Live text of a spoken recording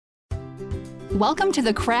Welcome to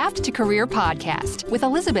the Craft to Career podcast with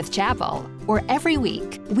Elizabeth Chappell, where every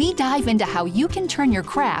week we dive into how you can turn your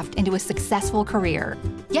craft into a successful career.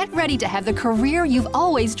 Get ready to have the career you've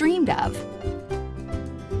always dreamed of.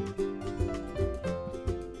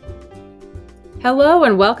 Hello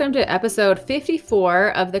and welcome to episode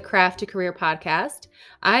 54 of the Craft to Career podcast.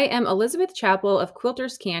 I am Elizabeth Chappell of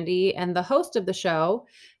Quilters Candy and the host of the show.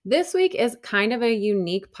 This week is kind of a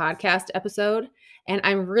unique podcast episode, and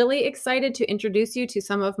I'm really excited to introduce you to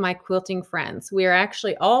some of my quilting friends. We are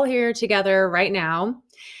actually all here together right now.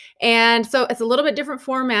 And so it's a little bit different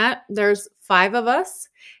format. There's 5 of us.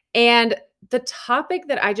 And the topic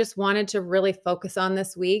that I just wanted to really focus on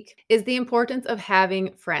this week is the importance of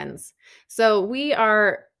having friends. So we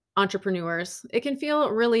are entrepreneurs. It can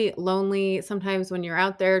feel really lonely sometimes when you're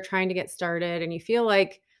out there trying to get started and you feel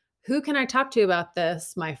like, who can I talk to about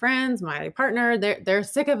this? My friends, my partner, they're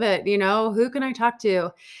sick of it, who can I talk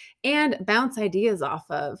to and bounce ideas off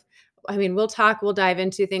of? I mean, we'll dive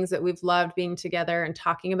into things that we've loved being together and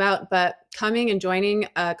talking about, but coming and joining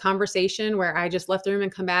a conversation where I just left the room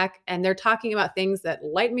and come back and they're talking about things that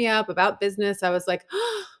light me up about business. I was like,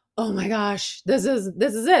 oh my gosh, this is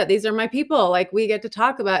it. These are my people. Like we get to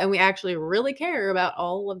talk about, and we actually really care about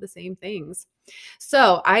all of the same things.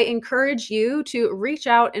 So I encourage you to reach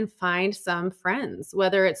out and find some friends,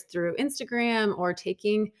 whether it's through Instagram or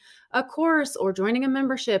taking a course or joining a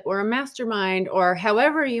membership or a mastermind or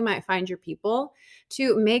however you might find your people,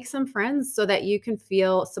 to make some friends so that you can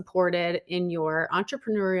feel supported in your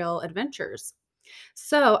entrepreneurial adventures.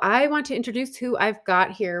 So I want to introduce who I've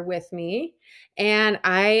got here with me, and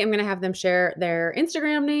I am going to have them share their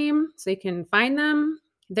Instagram name so you can find them,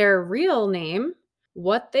 their real name,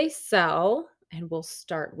 what they sell, and we'll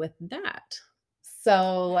start with that.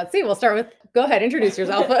 So let's see, go ahead, introduce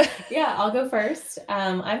yourself. Yeah, I'll go first.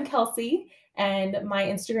 I'm Kelsey, and my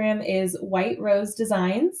Instagram is White Rose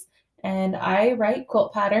Designs, and I write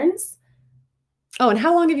quilt patterns. Oh, and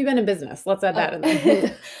how long have you been in business? Let's add that in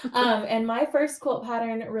there. And my first quilt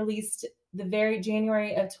pattern released the very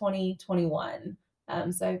January of 2021.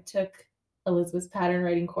 So I took Elizabeth's pattern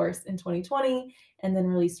writing course in 2020 and then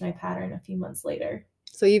released my pattern a few months later.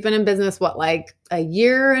 So you've been in business, like a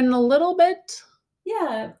year and a little bit?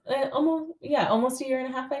 Yeah, almost a year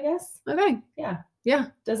and a half, I guess. Okay. Yeah.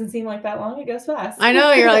 Doesn't seem like that long. It goes fast. I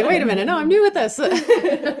know. You're like, wait a minute. No, I'm new with this.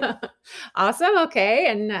 Awesome. Okay.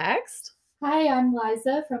 And next. Hi, I'm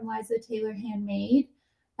Liza from Liza Taylor Handmade.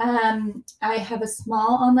 I have a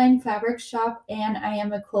small online fabric shop and I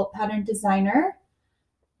am a quilt pattern designer.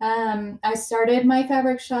 I started my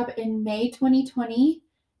fabric shop in May 2020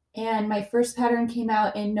 and my first pattern came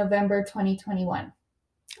out in November 2021.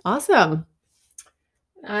 Awesome.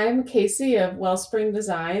 I'm Casey of Wellspring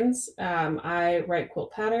Designs. I write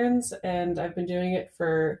quilt patterns and I've been doing it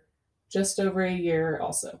for just over a year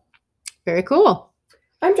also. Very cool.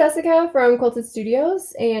 I'm Jessica from Quilted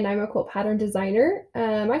Studios, and I'm a quilt pattern designer.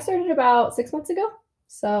 I started about 6 months ago,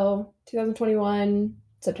 so 2021,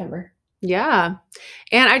 September. Yeah.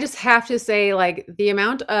 And I just have to say, the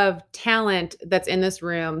amount of talent that's in this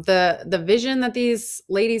room, the vision that these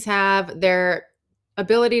ladies have, their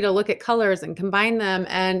ability to look at colors and combine them.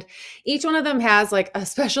 And each one of them has a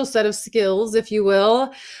special set of skills, if you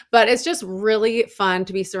will, but it's just really fun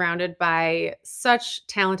to be surrounded by such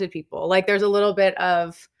talented people. There's a little bit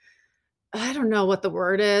of, I don't know what the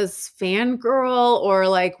word is, fangirl, or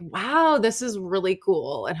wow, this is really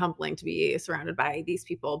cool and humbling to be surrounded by these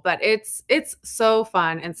people, but it's so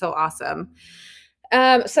fun and so awesome.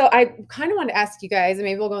 So I kind of want to ask you guys, and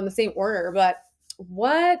maybe we'll go in the same order, but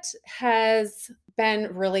what has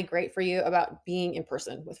been really great for you about being in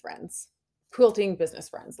person with friends, quilting business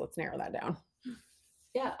friends? Let's narrow that down.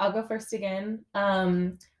 Yeah, I'll go first again.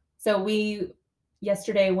 So we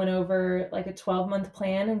yesterday went over a 12-month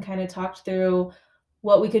plan and kind of talked through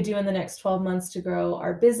what we could do in the next 12 months to grow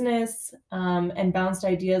our business, and bounced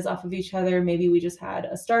ideas off of each other. Maybe we just had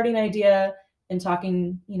a starting idea, and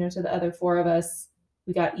talking, to the other 4 of us,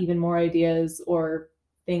 we got even more ideas or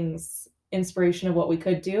things, inspiration of what we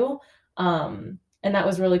could do. And that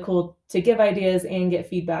was really cool to give ideas and get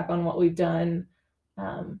feedback on what we've done.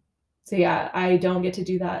 So yeah, I don't get to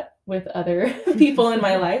do that with other people in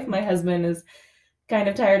my life. My husband is kind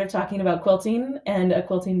of tired of talking about quilting and a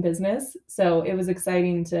quilting business. So it was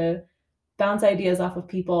exciting to bounce ideas off of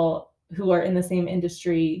people who are in the same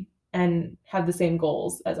industry and have the same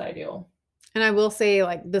goals as I do. And I will say,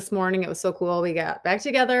 this morning, it was so cool. We got back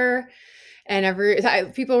together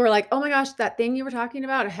And people were like, oh my gosh, that thing you were talking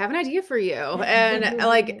about, I have an idea for you. And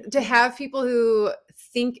like to have people who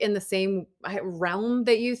think in the same realm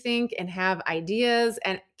that you think and have ideas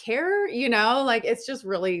and care, like it's just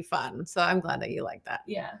really fun. So I'm glad that you like that.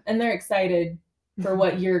 Yeah. And they're excited for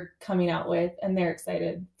what you're coming out with, and they're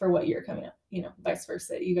excited for what you're coming out, vice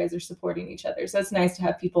versa. You guys are supporting each other. So it's nice to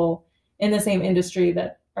have people in the same industry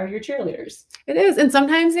that are your cheerleaders. It is. And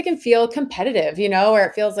sometimes it can feel competitive, where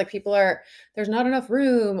it feels like there's not enough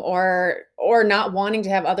room or not wanting to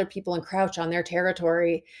have other people encroach on their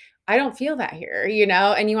territory. I don't feel that here,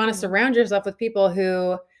 and you want to surround yourself with people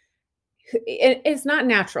who it's not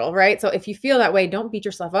natural, right? So if you feel that way, don't beat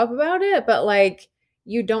yourself up about it, but like,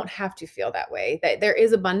 you don't have to feel that way. That there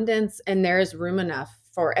is abundance and there is room enough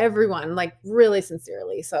for everyone, like really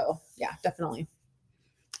sincerely. So yeah, definitely.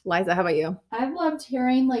 Liza, how about you? I've loved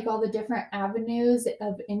hearing like all the different avenues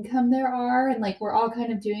of income there are, and like we're all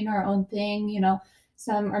kind of doing our own thing,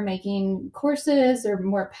 some are making courses or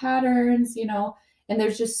more patterns, and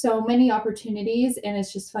there's just so many opportunities, and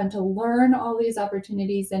it's just fun to learn all these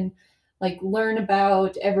opportunities and like learn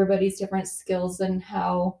about everybody's different skills and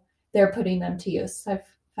how they're putting them to use. I've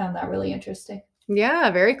found that really interesting. Yeah,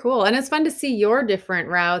 very cool. And it's fun to see your different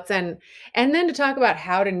routes and then to talk about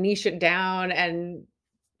how to niche it down and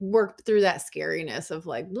work through that scariness of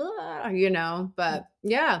like, blah, but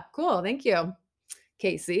yeah, cool. Thank you.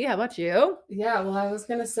 Casey, how about you? Yeah, well, I was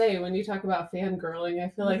going to say, when you talk about fangirling, I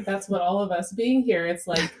feel like that's what all of us being here, it's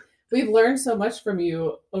like, we've learned so much from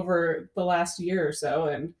you over the last year or so.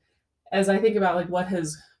 And as I think about like what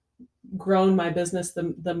has grown my business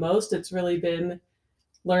the most, it's really been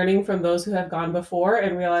learning from those who have gone before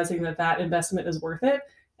and realizing that investment is worth it,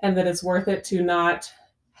 and that it's worth it to not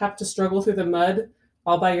have to struggle through the mud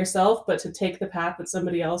all by yourself, but to take the path that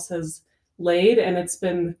somebody else has laid. And I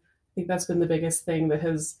think that's been the biggest thing that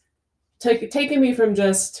has taken me from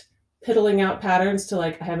just piddling out patterns to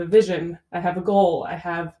like, I have a vision, I have a goal, I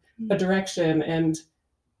have a direction, and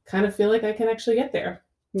kind of feel like I can actually get there.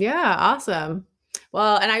 Yeah, awesome.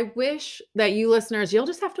 Well, and I wish that you listeners, you'll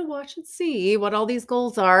just have to watch and see what all these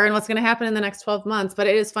goals are and what's going to happen in the next 12 months. But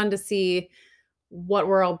it is fun to see what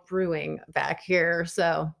we're all brewing back here.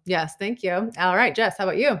 So yes, thank you. All right, Jess, how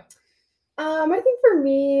about you? I think for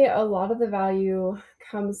me, a lot of the value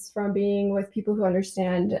comes from being with people who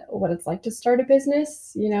understand what it's like to start a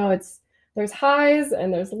business. There's highs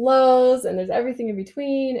and there's lows and there's everything in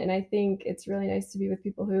between. And I think it's really nice to be with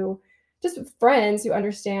people who just friends who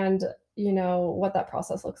understand, what that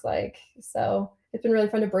process looks like. So it's been really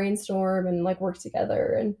fun to brainstorm and like work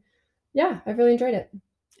together. And yeah, I've really enjoyed it.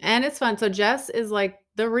 And it's fun. So Jess is like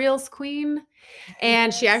the Reels queen.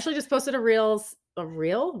 And she actually just posted a reel?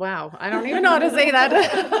 Wow. I don't even know how to say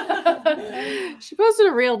that. She posted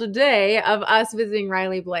a reel today of us visiting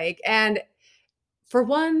Riley Blake. And for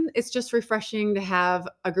one, it's just refreshing to have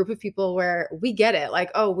a group of people where we get it. Like,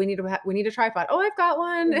 oh, we need a tripod. Oh, I've got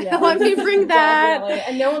one. Yeah. Let me bring that. Definitely.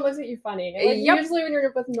 And no one looks at you funny. Like, yep. Usually when you're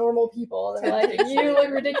with normal people, they're like, you look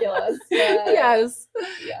ridiculous. Yes.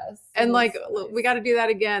 And like, nice. We got to do that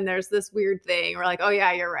again. There's this weird thing. We're like, oh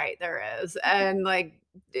yeah, you're right. There is. And like,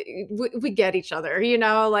 we get each other,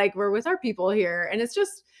 like we're with our people here. And it's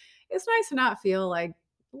nice to not feel like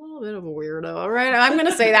a little bit of a weirdo, right? I'm going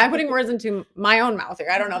to say that. I'm putting words into my own mouth here.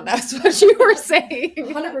 I don't know if that's what you were saying.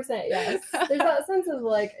 100%, yes. There's that sense of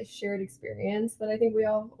like a shared experience that I think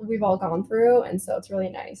we've all gone through. And so it's really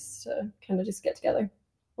nice to kind of just get together.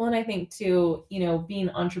 Well, and I think too, being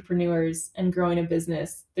entrepreneurs and growing a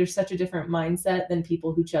business, there's such a different mindset than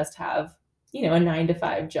people who just have, a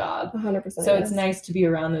 9-to-5 job. 100%. So It's nice to be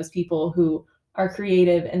around those people who are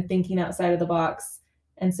creative and thinking outside of the box.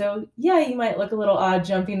 And so, yeah, you might look a little odd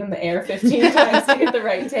jumping in the air 15 times to get the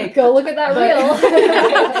right take. Go look at that reel.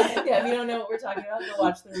 Yeah, if you don't know what we're talking about, go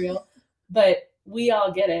watch the reel. But we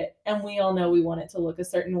all get it, and we all know we want it to look a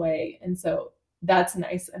certain way. And so that's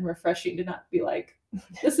nice and refreshing to not be like,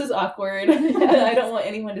 this is awkward. I don't want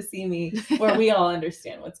anyone to see me, where we all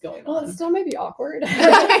understand what's going on. Well, it still may be awkward.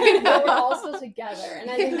 But we're all still together. And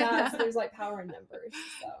I think there's like power in numbers.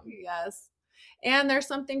 So. Yes. And there's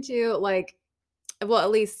something to like, well,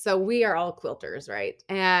 at least, so we are all quilters, right?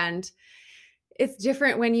 And it's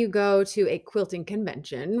different when you go to a quilting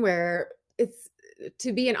convention where it's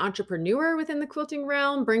to be an entrepreneur within the quilting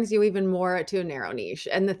realm brings you even more to a narrow niche.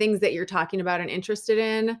 And the things that you're talking about and interested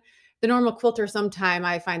in, the normal quilter, sometime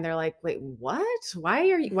I find they're like, wait, what? Why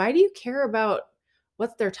do you care about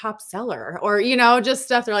what's their top seller? Or, just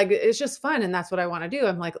stuff. They're like, it's just fun. And that's what I want to do.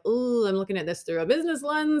 I'm like, oh, I'm looking at this through a business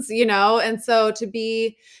lens, And so to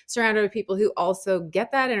be surrounded with people who also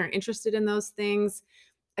get that and are interested in those things,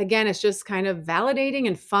 again, it's just kind of validating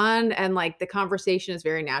and fun. And like the conversation is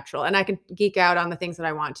very natural and I can geek out on the things that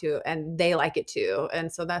I want to, and they like it too.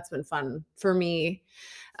 And so that's been fun for me.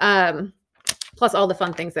 Plus all the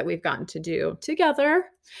fun things that we've gotten to do together.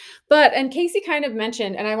 And Casey kind of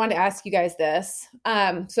mentioned, and I wanted to ask you guys this.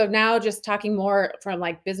 So now just talking more from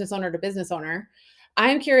like business owner to business owner,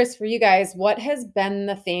 I'm curious for you guys, what has been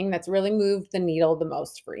the thing that's really moved the needle the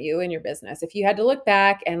most for you in your business? If you had to look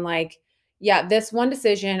back and like, yeah, this one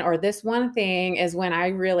decision or this one thing is when I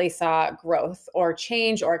really saw growth or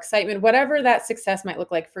change or excitement, whatever that success might look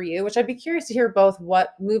like for you, which I'd be curious to hear both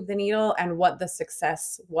what moved the needle and what the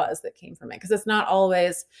success was that came from it. Because it's not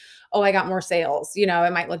always, oh, I got more sales, it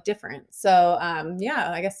might look different. So yeah,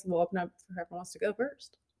 I guess we'll open up for whoever wants to go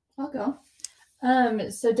first. I'll go.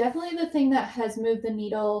 So definitely the thing that has moved the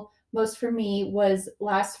needle most for me was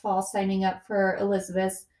last fall signing up for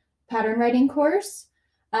Elizabeth's pattern writing course.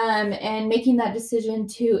 And making that decision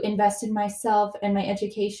to invest in myself and my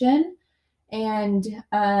education. And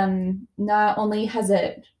not only has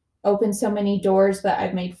it opened so many doors, but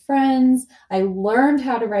I've made friends. I learned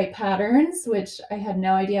how to write patterns, which I had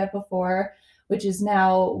no idea before, which is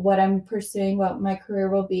now what I'm pursuing, what my career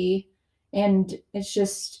will be. And it's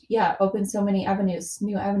just, opened so many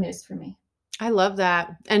new avenues for me. I love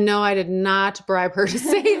that. And no, I did not bribe her to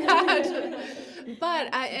say that.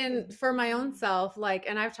 But and for my own self,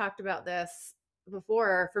 and I've talked about this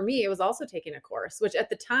before, for me, it was also taking a course, which at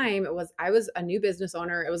the time I was a new business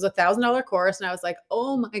owner. It was $1,000 course. And I was like,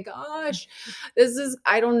 oh my gosh,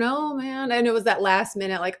 I don't know, man. And it was that last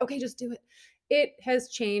minute, okay, just do it. It has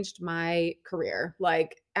changed my career,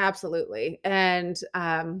 absolutely. And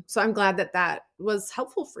so I'm glad that was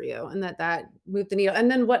helpful for you and that moved the needle.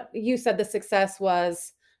 And then what you said the success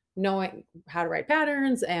was knowing how to write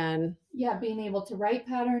patterns and being able to write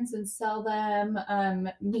patterns and sell them,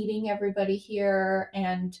 meeting everybody here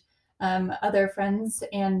and other friends,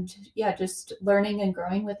 and just learning and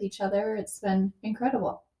growing with each other. It's been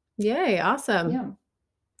incredible. Yay. Awesome. Yeah.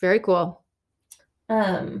 Very cool.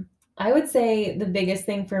 I would say the biggest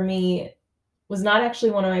thing for me was not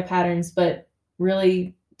actually one of my patterns, but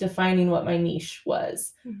really defining what my niche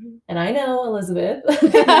was. Mm-hmm. And I know, Elizabeth,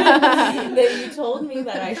 that you told me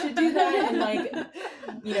that I should do that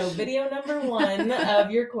in video number 1 of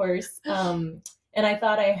your course. And I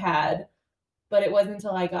thought I had, but it wasn't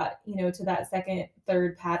until I got, to that second,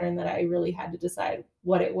 third pattern that I really had to decide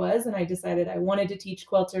what it was. And I decided I wanted to teach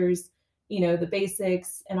quilters, the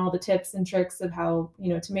basics and all the tips and tricks of how,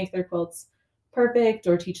 to make their quilts perfect,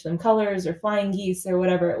 or teach them colors or flying geese or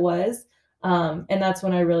whatever it was. And that's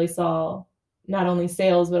when I really saw not only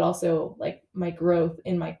sales, but also my growth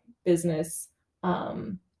in my business,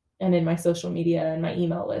 and in my social media and my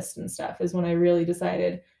email list and stuff, is when I really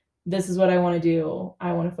decided this is what I want to do.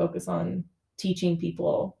 I want to focus on teaching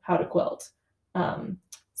people how to quilt.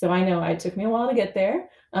 So I know it took me a while to get there,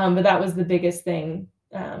 but that was the biggest thing,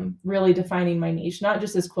 really defining my niche, not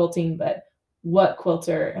just as quilting, but what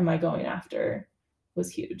quilter am I going after, was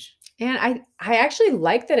huge. And I actually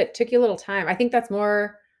like that it took you a little time. I think that's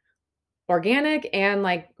more organic and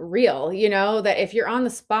real, that if you're on the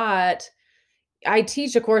spot, I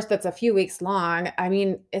teach a course that's a few weeks long. I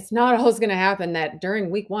mean, it's not always going to happen that during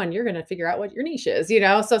week 1, you're going to figure out what your niche is,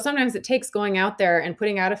 So sometimes it takes going out there and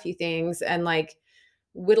putting out a few things and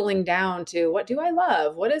whittling down to, what do I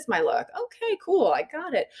love? What is my look? Okay, cool. I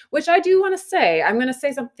got it. Which I do want to say, I'm going to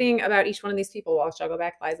say something about each one of these people. Well, I'll go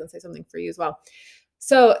back, Liza, and say something for you as well.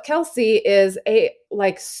 So Kelsey is a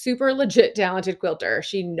super legit talented quilter.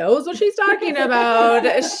 She knows what she's talking about.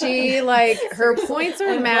 She her points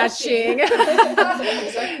are matching. Is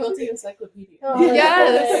that quilting encyclopedia? Oh,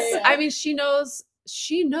 yes. I mean, she knows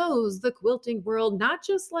the quilting world, not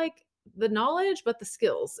just the knowledge, but the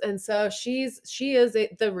skills. And so she is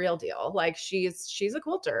the real deal. She's a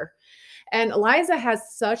quilter. And Liza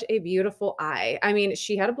has such a beautiful eye. I mean,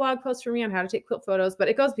 she had a blog post for me on how to take quilt photos, but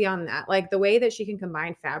it goes beyond that. The way that she can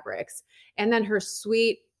combine fabrics, and then her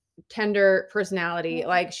sweet, tender personality.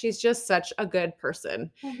 She's just such a good person.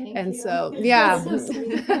 Oh, and you. So, yeah. So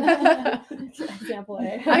example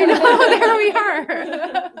A. I know, there we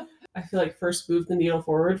are. I feel first moved the needle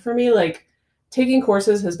forward for me. Taking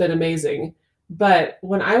courses has been amazing. But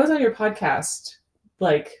when I was on your podcast,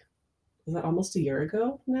 was that almost a year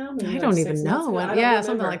ago now? Maybe I don't even know.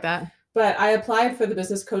 Something like that. But I applied for the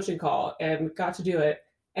business coaching call and got to do it.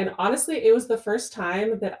 And honestly, it was the first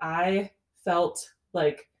time that I felt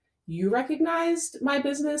you recognized my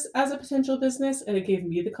business as a potential business. And it gave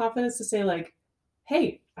me the confidence to say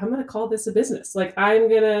hey, I'm going to call this a business. I'm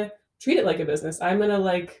going to treat it like a business. I'm going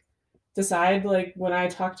to decide when I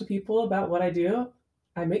talk to people about what I do,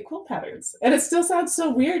 I make quilt patterns. And it still sounds so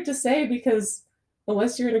weird to say because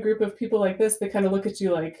unless you're in a group of people like this, they kind of look at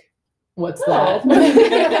you like, What's oh. that?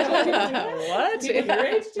 What? People your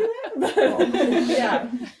age do that?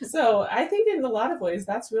 Yeah. So I think in a lot of ways,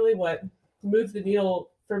 that's really what moved the needle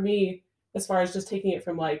for me as far as just taking it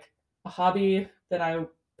from like a hobby that I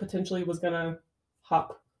potentially was going to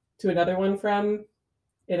hop to another one from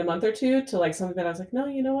in a month or two to like something that I was like, no,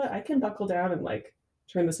 you know what? I can buckle down and like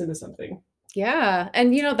turn this into something. Yeah.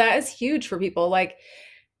 And that is huge for people. Like,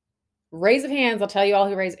 raise of hands, I'll tell you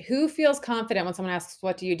all who feels confident when someone asks,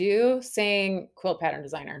 what do you do? Saying quilt pattern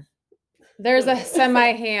designer. There's a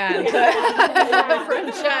semi-hand from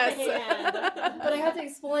Jess. But I have to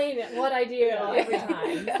explain what I do every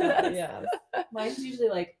time. So, yeah. Mine's usually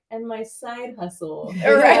like, and my side hustle. is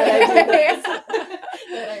Right. that I do this,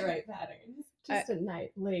 that I write patterns. Just at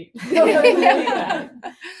night, late. Yeah.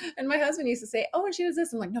 And my husband used to say, oh, and she does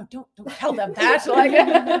this. I'm like, no, don't tell them that.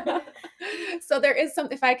 Like, so there is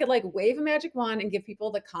something, if I could like wave a magic wand and give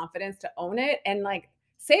people the confidence to own it and like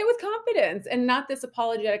say it with confidence and not this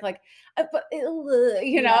apologetic, like, but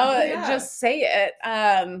just say it.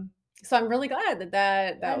 So I'm really glad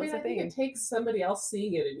that I was the think thing. it takes somebody else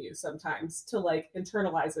seeing it in you sometimes to like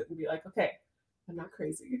internalize it and be like, okay, I'm not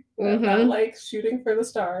crazy. I'm not like shooting for the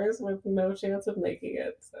stars with no chance of making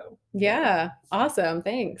it. So yeah. Awesome.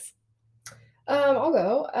 Thanks. I'll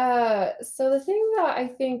go. So the thing that I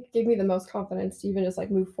think gave me the most confidence to even just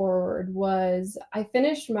like move forward was I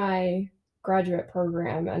finished my graduate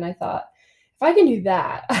program and I thought, if I can do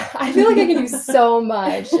that, I feel like I can do so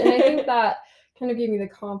much. And I think that kind of gave me the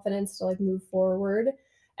confidence to like move forward.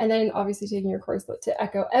 And then obviously taking your course to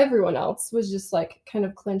echo everyone else was just like kind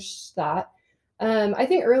of clinched that. I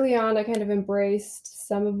think early on I kind of embraced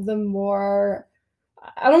some of the more,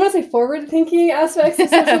 I don't want to say forward-thinking aspects of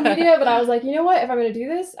social media, but I was like, you know what? If I'm going to do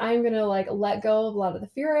this, I'm going to like let go of a lot of the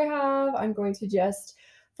fear I have. I'm going to just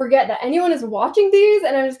forget that anyone is watching these,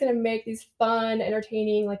 and I'm just going to make these fun,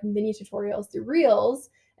 entertaining, like mini tutorials through Reels.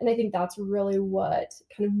 And I think that's really what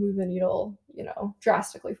kind of moved the needle,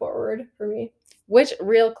 drastically forward for me. Which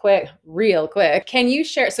real quick, can you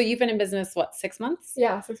share? So you've been in business, what, 6 months?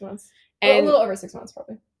 Yeah, 6 months. And a little over 6 months,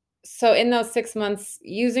 probably. So in those 6 months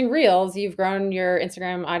using Reels, you've grown your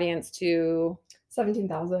Instagram audience to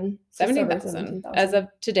 17,000. 17,000 as of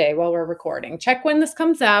today while we're recording. Check when this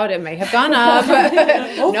comes out. It may have gone up.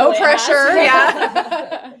 No pressure.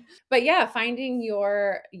 Yeah. But yeah, finding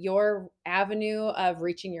your avenue of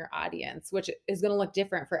reaching your audience, which is going to look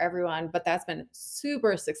different for everyone, but that's been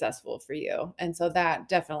super successful for you. And so that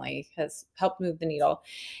definitely has helped move the needle.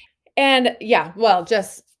 And yeah, well,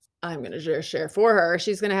 I'm going to share for her.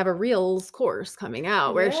 She's going to have a Reels course coming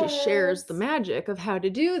out where she shares the magic of how to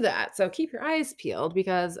do that. So keep your eyes peeled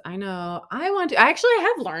because I know I actually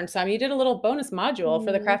have learned some. You did a little bonus module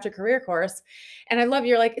for the Craft to Career course. And I love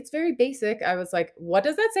you're like, it's very basic. I was like, what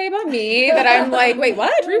does that say about me? That I'm like, wait,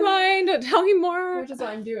 what? Rewind. Tell me more. Which is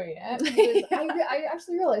why I'm doing it. I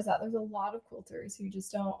actually realized that there's a lot of quilters who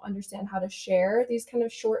just don't understand how to share these kind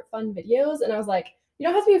of short, fun videos. And I was like, you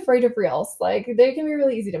don't have to be afraid of Reels. Like, they can be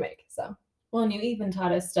really easy to make. So, well, and you even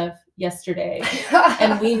taught us stuff yesterday,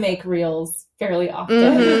 and we make Reels fairly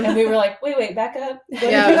often. And we were like, wait, back up. What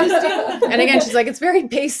did you just do? And again, she's like, it's very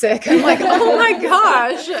basic. I'm like, oh my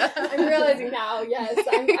gosh. I'm realizing now, yes.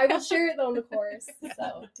 I will share it on the course.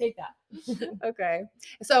 So take that. Okay.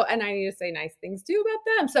 So, and I need to say nice things too about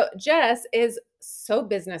them. So Jess is so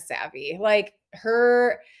business savvy. Like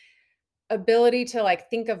her ability to like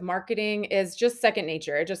think of marketing is just second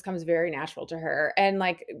nature. It just comes very natural to her. And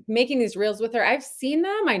like making these Reels with her, I've seen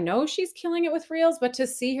them. I know she's killing it with Reels, but to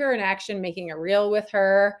see her in action, making a Reel with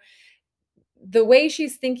her, the way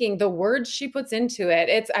she's thinking, the words she puts into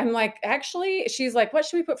it, I'm like, actually, she's like, what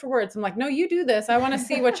should we put for words? I'm like, no, you do this. I want to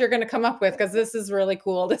see what you're going to come up with because this is really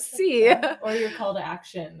cool to see. Or your call to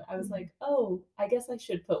action. I was like, oh, I guess I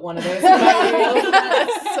should put one of those in my Reels.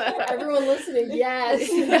 Yes. Everyone listening, yes.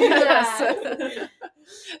 Yes.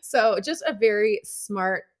 So just a very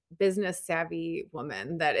smart, business savvy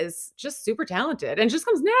woman that is just super talented and just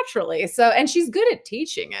comes naturally. So, and she's good at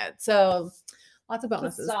teaching it. So lots of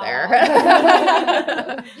bonuses there.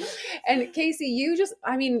 And Casey,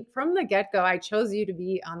 from the get-go, I chose you to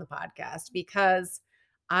be on the podcast because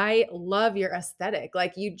I love your aesthetic.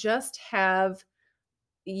 Like you've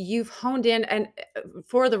honed in, and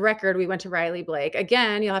for the record, we went to Riley Blake.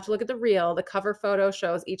 Again, you'll have to look at the reel. The cover photo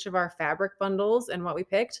shows each of our fabric bundles and what we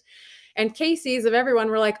picked. And Casey's of everyone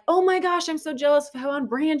were like, oh my gosh, I'm so jealous of how on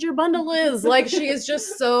brand your bundle is. Like she is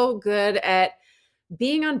just so good at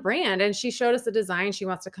being on brand. And she showed us the design she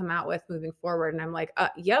wants to come out with moving forward. And I'm like,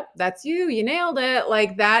 yep, that's you. You nailed it.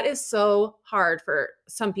 Like that is so hard for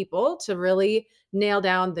some people to really nail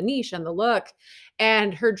down the niche and the look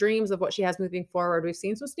and her dreams of what she has moving forward. We've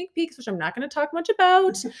seen some sneak peeks, which I'm not going to talk much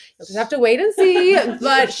about. You'll just have to wait and see.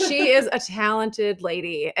 But she is a talented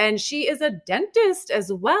lady, and she is a dentist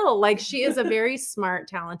as well. Like, she is a very smart,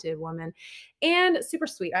 talented woman and super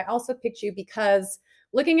sweet. I also picked you because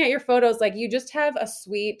looking at your photos, like, you just have a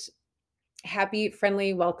sweet, happy,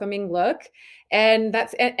 friendly, welcoming look. And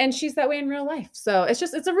she's that way in real life. So it's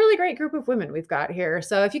a really great group of women we've got here.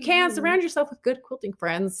 So if you can, surround yourself with good quilting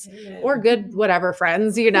friends or good whatever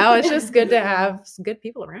friends, it's just good to have some good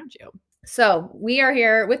people around you. So we are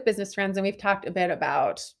here with business friends, and we've talked a bit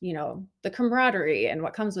about, the camaraderie and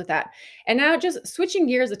what comes with that. And now, just switching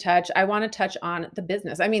gears a touch, I want to touch on the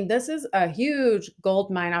business. I mean, this is a huge gold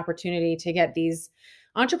mine opportunity to get these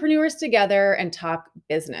entrepreneurs together and talk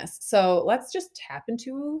business. So let's just tap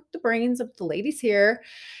into the brains of the ladies here.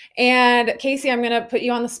 And Casey, I'm going to put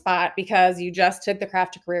you on the spot because you just took the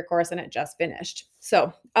Craft to Career course and it just finished.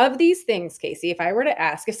 So of these things, Casey, if I were to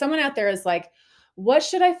ask, if someone out there is like, what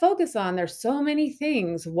should I focus on? There's so many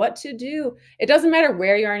things, what to do. It doesn't matter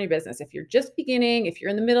where you are in your business. If you're just beginning, if you're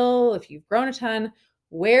in the middle, if you've grown a ton,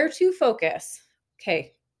 where to focus?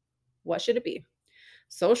 Okay, what should it be?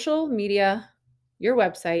 Social media, your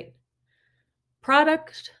website,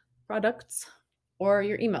 products, or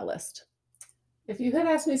your email list? If you had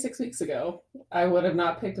asked me 6 weeks ago, I would have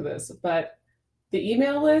not picked this, but the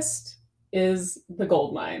email list is the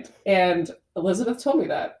gold mine. And Elizabeth told me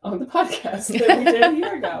that on the podcast that we did a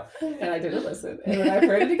year ago, and I didn't listen. And then I've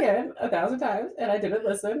heard it again 1,000 times, and I didn't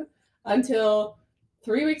listen until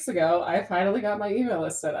 3 weeks ago. I finally got my email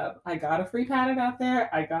list set up. I got a free pattern out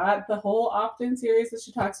there. I got the whole opt-in series that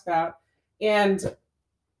she talks about. And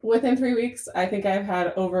within 3 weeks, I think I've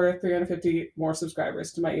had over 350 more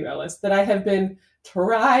subscribers to my email list that I have been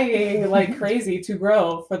trying like crazy to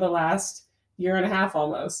grow for the last year and a half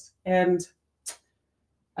almost. And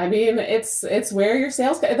I mean, it's where your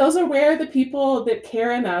sales, those are where the people that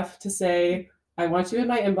care enough to say, I want you in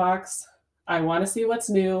my inbox. I want to see what's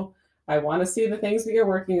new. I want to see the things that you're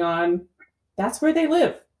working on. That's where they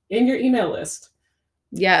live, in your email list.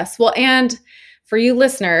 Yes. Well, and for you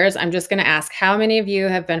listeners, I'm just going to ask, how many of you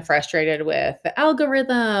have been frustrated with the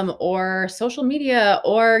algorithm or social media,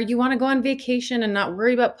 or you want to go on vacation and not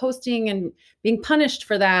worry about posting and being punished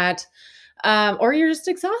for that? Or you're just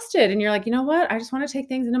exhausted and you're like, you know what? I just want to take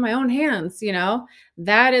things into my own hands.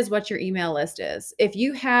 That is what your email list is. If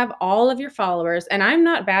you have all of your followers, and I'm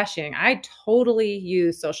not bashing, I totally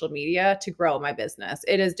use social media to grow my business.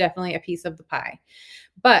 It is definitely a piece of the pie,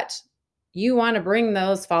 but you want to bring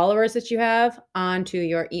those followers that you have onto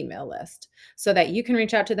your email list so that you can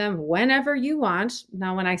reach out to them whenever you want.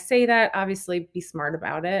 Now, when I say that, obviously be smart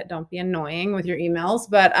about it. Don't be annoying with your emails,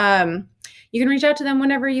 but you can reach out to them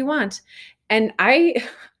whenever you want. And I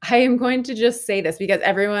am going to just say this because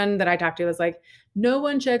everyone that I talk to is like, no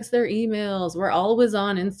one checks their emails. We're always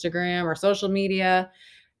on Instagram or social media.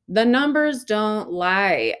 The numbers don't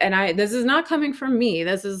lie. And this is not coming from me.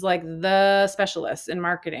 This is like the specialists in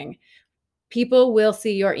marketing. People will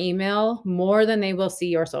see your email more than they will see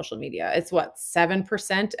your social media. It's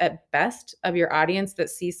 7% at best of your audience that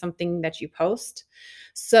sees something that you post.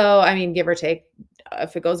 So, I mean, give or take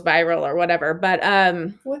if it goes viral or whatever. But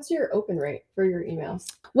what's your open rate for your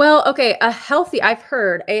emails? Well, okay, I've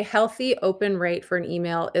heard a healthy open rate for an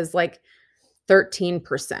email is like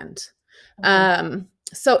 13%. Okay.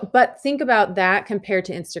 So, but think about that compared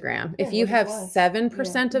to Instagram. Yeah, if you have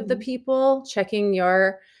 7% of the people checking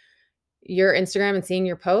your Instagram and seeing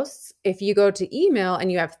your posts, if you go to email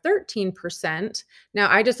and you have 13%,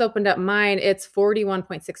 now I just opened up mine, it's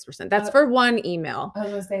 41.6%. That's for one email. I was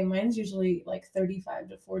going to say mine's usually like 35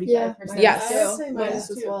 to 45%. Yeah, yes. I would say mine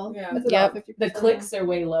is as well. Yeah. Yep. The clicks are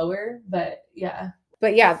way lower, but yeah.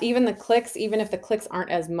 But yeah, even the clicks, even if the clicks aren't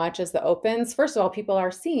as much as the opens, first of all, people are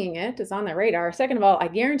seeing it. It's on their radar. Second of all, I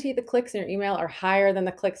guarantee the clicks in your email are higher than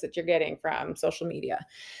the clicks that you're getting from social media.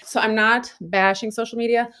 So I'm not bashing social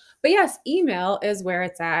media, but yes, email is where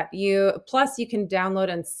it's at. Plus you can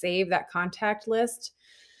download and save that contact list,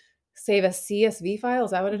 save a CSV file. Is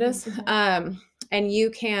that what it is? Mm-hmm.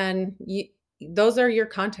 And those are your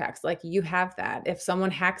contacts. Like you have that. If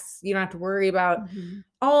someone hacks, you don't have to worry about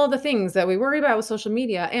all the things that we worry about with social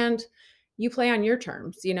media, and you play on your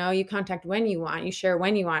terms. You contact when you want, you share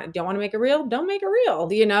when you want. Don't want to make a reel? Don't make a reel,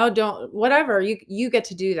 don't, whatever, you get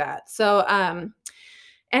to do that. So, and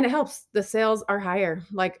it helps. The sales are higher.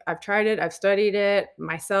 Like I've tried it. I've studied it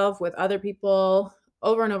myself with other people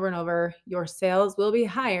over and over and over. Your sales will be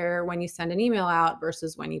higher when you send an email out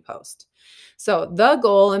versus when you post. So the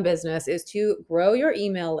goal in business is to grow your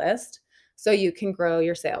email list so you can grow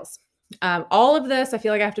your sales. All of this, I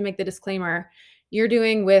feel like I have to make the disclaimer, you're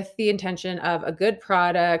doing with the intention of a good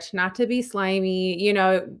product, not to be slimy.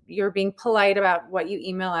 You're being polite about what you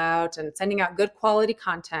email out and sending out good quality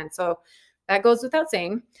content. So that goes without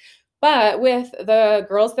saying. But with the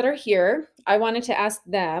girls that are here, I wanted to ask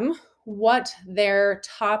them what their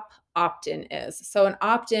top opt-in is. So an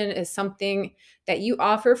opt-in is something that you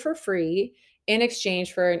offer for free in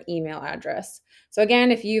exchange for an email address. So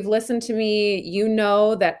again, if you've listened to me, you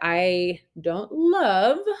know that I don't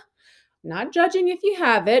love, not judging if you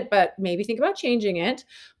have it, but maybe think about changing it.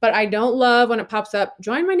 But I don't love when it pops up,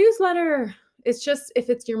 join my newsletter. It's just, if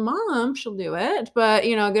it's your mom, she'll do it, but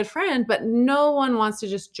a good friend, but no one wants to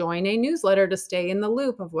just join a newsletter to stay in the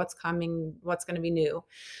loop of what's coming, what's going to be new.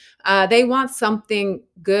 They want something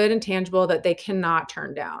good and tangible that they cannot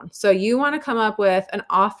turn down. So you want to come up with an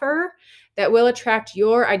offer that will attract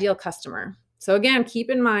your ideal customer. So again,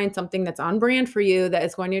 keep in mind something that's on brand for you that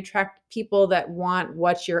is going to attract people that want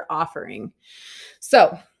what you're offering.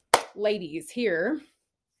 So ladies, here,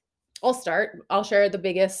 I'll start. I'll share the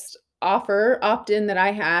biggest offer opt-in that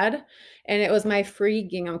I had, and it was my free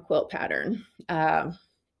gingham quilt pattern.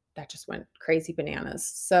 That just went crazy bananas.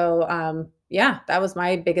 So that was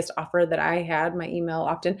my biggest offer that I had, my email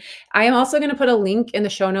opt-in. I am also going to put a link in the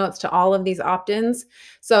show notes to all of these opt-ins.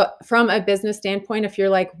 So from a business standpoint, if you're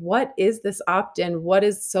like, what is this opt-in? What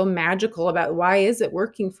is so magical about, why is it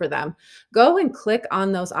working for them? Go and click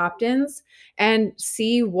on those opt-ins and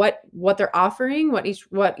see what they're offering, what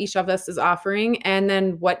each of us is offering, and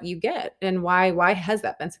then what you get and why has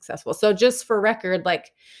that been successful. So just for record,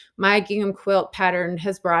 like my gingham quilt pattern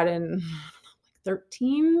has brought in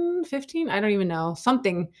 13, 15, I don't even know,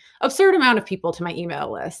 something absurd amount of people to my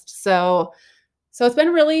email list. So it's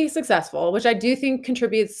been really successful, which I do think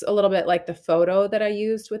contributes a little bit, like the photo that I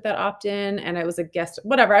used with that opt-in, and it was a guest,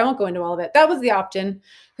 whatever. I won't go into all of it. That was the opt-in.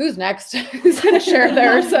 Who's next? Who's going to share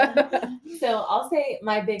theirs? So I'll say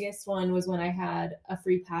my biggest one was when I had a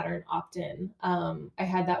free pattern opt-in. I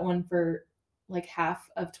had that one for like half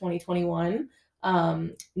of 2021.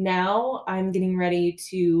 Now I'm getting ready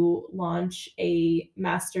to launch a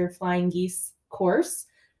master flying geese course.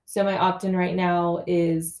 So my opt-in right now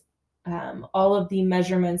is all of the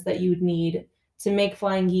measurements that you would need to make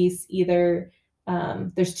flying geese. Either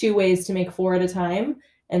there's 2 ways to make 4 at a time.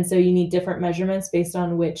 And so you need different measurements based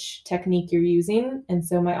on which technique you're using. And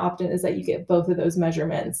so my opt-in is that you get both of those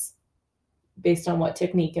measurements based on what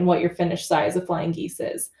technique and what your finished size of flying geese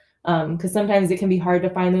is. Because sometimes it can be hard to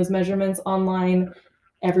find those measurements online.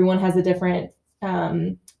 Everyone has a different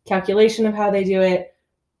calculation of how they do it,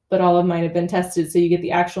 but all of mine have been tested. So you get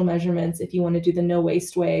the actual measurements if you want to do the no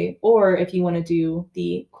waste way, or if you want to do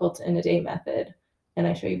the quilt in a day method. And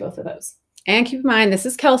I show you both of those. And keep in mind, this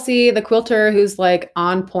is Kelsey, the quilter, who's like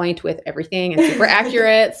on point with everything and super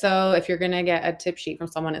accurate. So if you're going to get a tip sheet from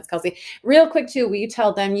someone, it's Kelsey. Real quick too, will you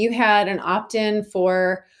tell them you had an opt-in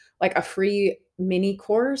for like a free mini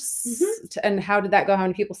course? And how did that go? How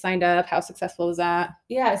many people signed up? How successful was that?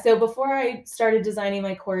 Yeah. So before I started designing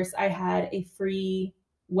my course, I had a free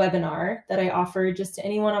webinar that I offered just to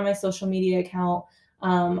anyone on my social media account.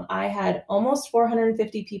 I had almost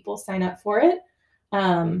 450 people sign up for it.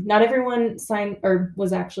 Not everyone signed or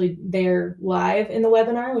was actually there live in the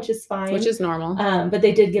webinar, which is fine. Which is normal. But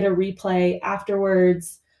they did get a replay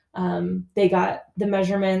afterwards. They got the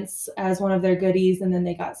measurements as one of their goodies, and then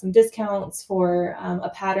they got some discounts for a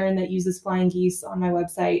pattern that uses flying geese on my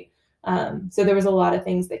website. So there was a lot of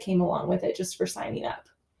things that came along with it just for signing up.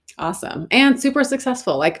 Awesome. And super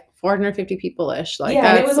successful, like 450 people-ish. Like,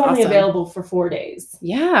 yeah, it was only awesome. available for 4 days.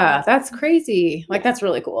 Yeah, that's crazy. Like, that's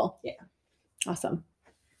really cool. Yeah. Awesome.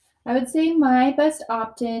 I would say my best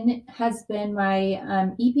opt-in has been my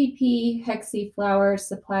EPP Hexi Flower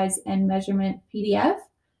Supplies and Measurement PDF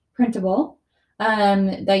printable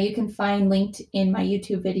that you can find linked in my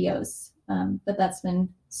YouTube videos. But that's been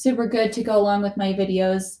super good to go along with my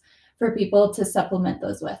videos for people to supplement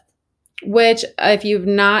those with. Which, if you've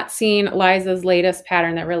not seen Liza's latest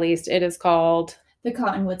pattern that released, it is called the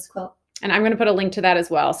Cottonwoods Quilt. And I'm going to put a link to that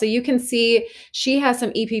as well. So you can see she has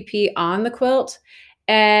some EPP on the quilt.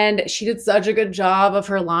 And she did such a good job of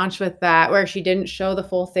her launch with that, where she didn't show the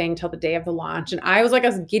full thing till the day of the launch. And I was like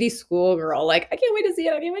a giddy schoolgirl, like, I can't wait to see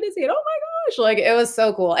it. I can't wait to see it. Oh my gosh. Like, it was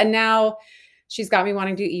so cool. And now she's got me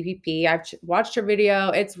wanting to do EPP. I've watched her video.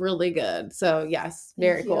 It's really good. So yes,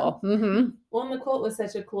 very cool. Mm-hmm. Well, and the quilt was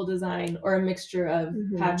such a cool design, or a mixture of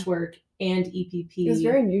patchwork and EPP. It was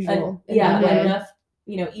very unusual. Enough,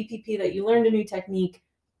 EPP that you learned a new technique,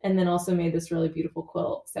 and then also made this really beautiful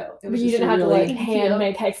quilt. So it was you didn't have to like hand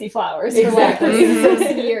make Hexi flowers exactly for like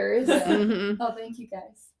 6 years. Oh, thank you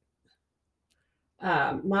guys.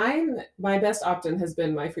 My best opt-in has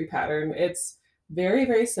been my free pattern. It's very,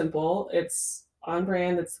 very simple. It's on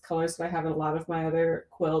brand. It's colors that I have in a lot of my other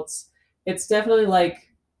quilts. It's definitely like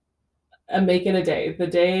a make in a day. The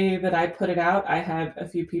day that I put it out, I had a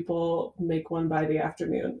few people make one by the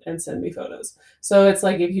afternoon and send me photos. So it's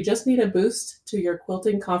like if you just need a boost to your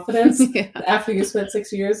quilting confidence after you spent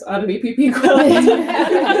 6 years on an EPP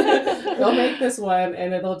quilt, they'll make this one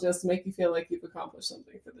and it'll just make you feel like you've accomplished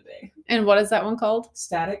something for the day. And what is that one called?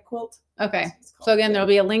 Static quilt. Okay. So again, there'll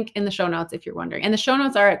be a link in the show notes if you're wondering. And the show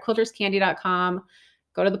notes are at quilterscandy.com.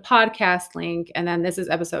 Go to the podcast link. And then this is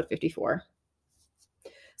episode 54.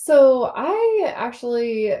 So I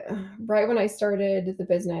actually, right when I started the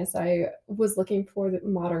business, I was looking for the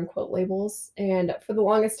modern quilt labels. And for the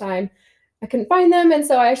longest time, I couldn't find them. And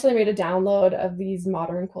so I actually made a download of these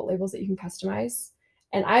modern quilt labels that you can customize.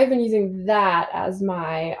 And I've been using that as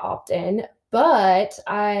my opt-in, but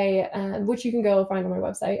which you can go find on my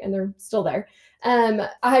website and they're still there.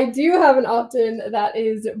 I do have an opt-in that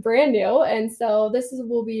is brand new. And so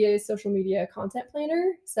will be a social media content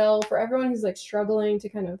planner. So for everyone who's like struggling to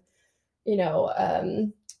kind of,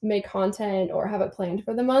 make content or have it planned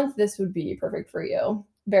for the month, this would be perfect for you.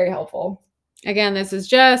 Very helpful. Again, this is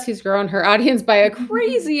Jess, who's grown her audience by a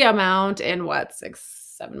crazy amount in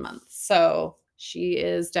 6-7 months. So she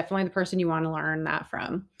is definitely the person you want to learn that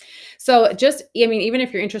from. So even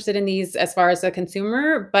if you're interested in these as far as a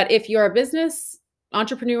consumer, but if you're a business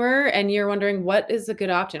entrepreneur and you're wondering what is a good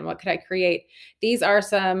opt-in, what could I create? These are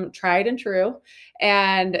some tried and true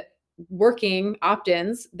and working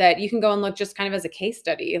opt-ins that you can go and look just kind of as a case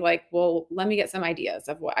study. Like, well, let me get some ideas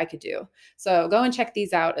of what I could do. So go and check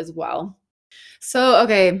these out as well. So,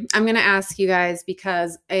 okay, I'm going to ask you guys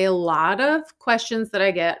because a lot of questions that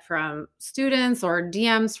I get from students or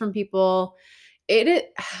DMs from people,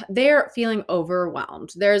 they're feeling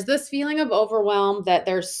overwhelmed. There's this feeling of overwhelm that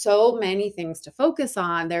there's so many things to focus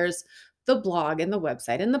on. There's the blog and the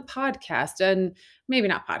website and the podcast, and maybe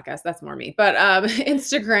not podcast, that's more me, but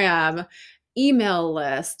Instagram, email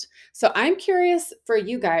list. So I'm curious for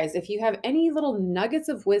you guys, if you have any little nuggets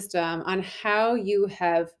of wisdom on how you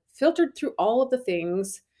have filtered through all of the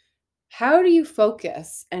things. How do you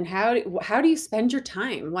focus and how do you spend your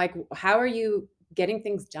time? Like, how are you getting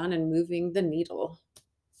things done and moving the needle?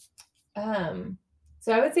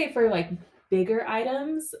 So I would say for like bigger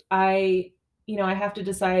items, I have to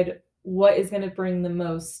decide what is going to bring the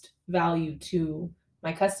most value to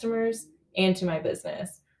my customers and to my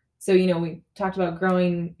business. So, we talked about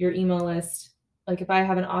growing your email list. Like if I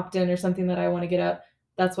have an opt-in or something that I want to get up,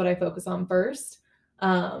 that's what I focus on first.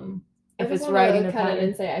 If it's writing a pattern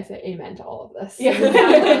and say, I say amen to all of this. Yeah.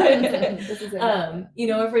 This is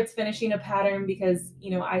if it's finishing a pattern because,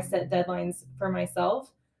 I set deadlines for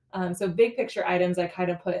myself. So big picture items I kind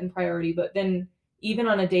of put in priority, but then even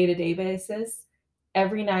on a day-to-day basis,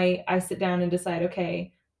 every night I sit down and decide,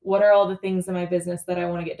 okay, what are all the things in my business that I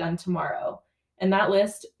want to get done tomorrow? And that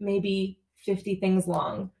list may be 50 things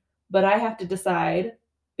long, but I have to decide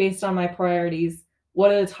based on my priorities,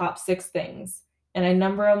 what are the top 6 things? And I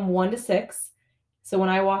number them 1 to 6. So when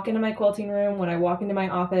I walk into my quilting room, when I walk into my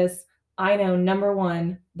office, I know number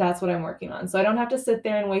 1, that's what I'm working on. So I don't have to sit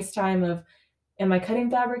there and waste time of, am I cutting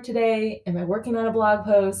fabric today? Am I working on a blog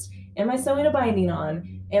post? Am I sewing a binding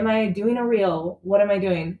on? Am I doing a reel? What am I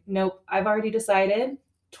doing? Nope. I've already decided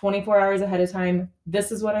 24 hours ahead of time,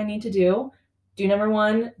 this is what I need to do. Do number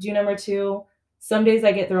 1, do number 2. Some days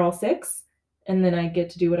I get through all 6 and then I get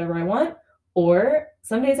to do whatever I want. Or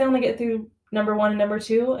some days I only get through number 1 and number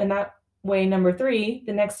 2. And that way, number 3,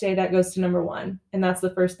 the next day that goes to number 1. And that's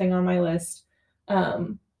the first thing on my list.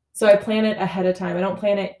 So I plan it ahead of time. I don't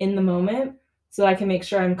plan it in the moment so I can make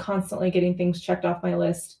sure I'm constantly getting things checked off my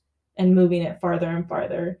list and moving it farther and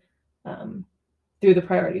farther through the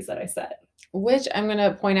priorities that I set. Which I'm going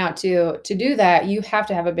to point out to do that, you have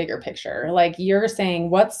to have a bigger picture. Like you're saying,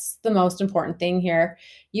 what's the most important thing here?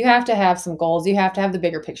 You have to have some goals. You have to have the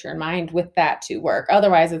bigger picture in mind with that to work.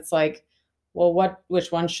 Otherwise it's like, well,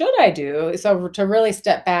 which one should I do? So to really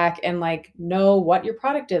step back and like know what your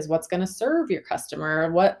product is, what's going to serve your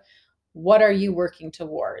customer, what are you working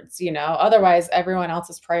towards? Otherwise everyone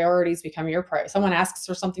else's priorities become your priority. Someone asks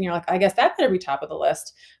for something, you're like, I guess that better be top of the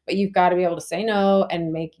list, but you've got to be able to say no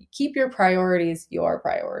and keep your priorities your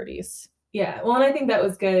priorities. Yeah. Well, and I think that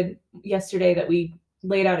was good yesterday that we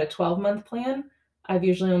laid out a 12-month plan. I've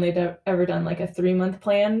usually only ever done like a 3-month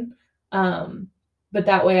plan. But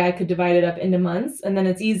that way I could divide it up into months and then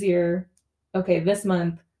it's easier. Okay, this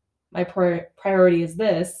month, my priority is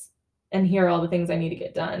this. And here are all the things I need to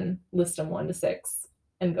get done. List them 1 to 6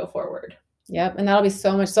 and go forward. Yep. And that'll be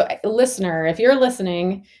so much. So listener, if you're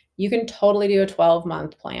listening you can totally do a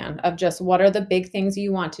 12-month plan of just what are the big things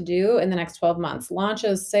you want to do in the next 12 months,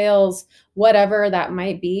 launches, sales, whatever that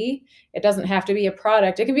might be. It doesn't have to be a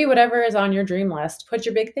product. It can be whatever is on your dream list. Put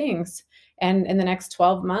your big things. And in the next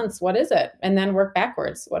 12 months, what is it? And then work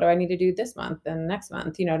backwards. What do I need to do this month and next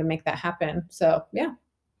month, to make that happen? So, yeah.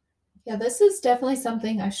 Yeah, this is definitely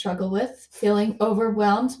something I struggle with, feeling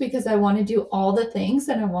overwhelmed because I want to do all the things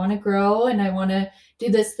and I want to grow and I want to do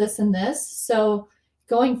this, this, and this. So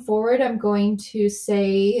going forward, I'm going to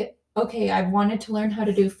say, okay, I've wanted to learn how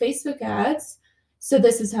to do Facebook ads. So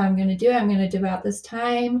this is how I'm going to do it. I'm going to devote this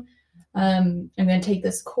time. I'm going to take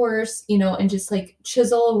this course, and just like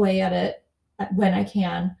chisel away at it when I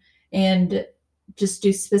can and just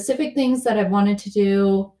do specific things that I wanted to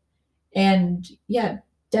do. And yeah,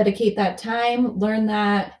 dedicate that time, learn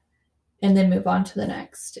that, and then move on to the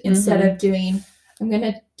next. Instead of doing, I'm going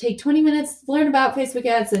to take 20 minutes, learn about Facebook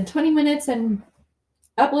ads, and 20 minutes and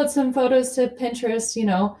upload some photos to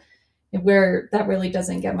Pinterest, where that really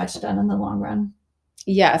doesn't get much done in the long run.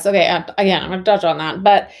 Yes. Okay. Again, I'm going to touch on that.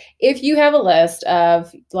 But if you have a list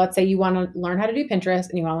of, let's say you want to learn how to do Pinterest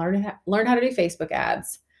and you want to learn how to do Facebook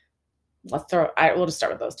ads, we'll just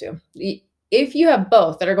start with those two. If you have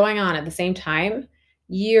both that are going on at the same time,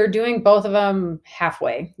 you're doing both of them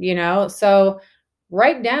halfway, So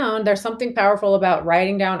there's something powerful about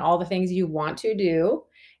writing down all the things you want to do.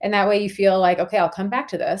 And that way you feel like, okay, I'll come back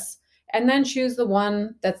to this, and then choose the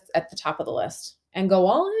one that's at the top of the list and go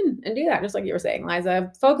all in and do that. Just like you were saying,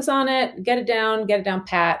 Liza, focus on it, get it down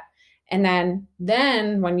pat. And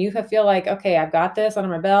then when you feel like, okay, I've got this under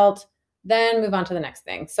my belt, then move on to the next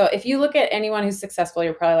thing. So if you look at anyone who's successful,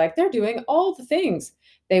 you're probably like, they're doing all the things.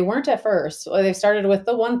 They weren't at first. Or they started with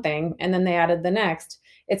the one thing and then they added the next.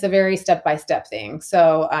 It's a very step-by-step thing.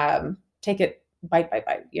 So take it bite by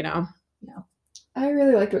bite, Yeah. I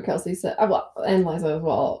really liked what Kelsey said, and Liza as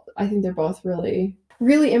well. I think they're both really,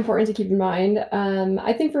 really important to keep in mind.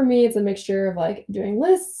 I think for me, it's a mixture of like doing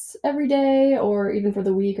lists every day or even for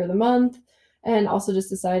the week or the month, and also just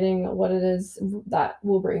deciding what it is that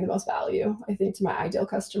will bring the most value, I think, to my ideal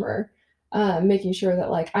customer. Making sure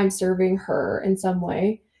that like I'm serving her in some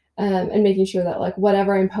way, and making sure that like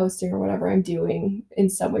whatever I'm posting or whatever I'm doing in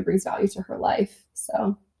some way brings value to her life.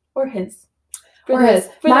 So, or his.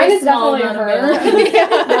 Mine is definitely her.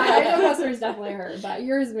 Yeah. My ideal customer is definitely her, but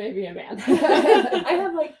yours may be a man. I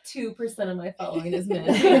have like 2% of my following is men.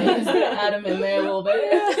 I'm just gonna add them in there a little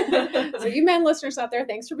bit. So you men listeners out there,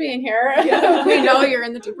 thanks for being here. Yeah. We know you're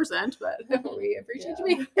in the 2%, but we appreciate you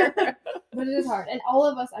being here. But it is hard, and all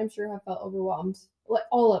of us, I'm sure, have felt overwhelmed. Like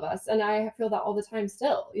all of us, and I feel that all the time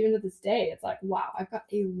still. Even to this day, it's like, wow, I've got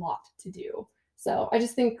a lot to do. So I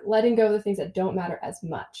just think letting go of the things that don't matter as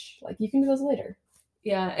much, like you can do those later.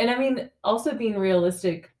 Yeah. And I mean, also being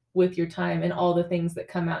realistic with your time and all the things that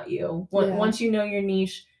come at you. Once you know your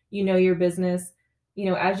niche, you know your business,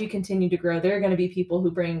 as you continue to grow, there are going to be people who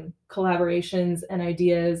bring collaborations and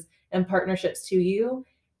ideas and partnerships to you.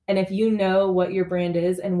 And if you know what your brand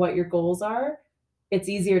is and what your goals are, it's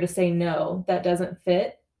easier to say, no, that doesn't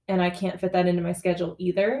fit. And I can't fit that into my schedule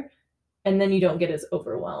either. And then you don't get as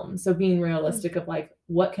overwhelmed. So being realistic of like,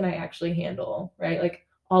 what can I actually handle, right? Like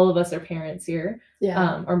all of us are parents here,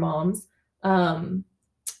 or moms.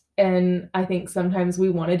 And I think sometimes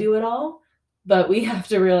we want to do it all, but we have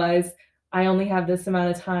to realize I only have this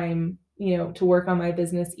amount of time, to work on my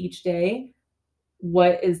business each day.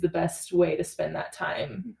 What is the best way to spend that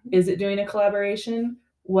time? Mm-hmm. Is it doing a collaboration?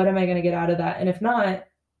 What am I going to get out of that? And if not,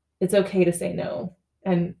 it's okay to say no.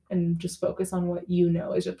 And just focus on what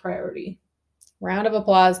is your priority. Round of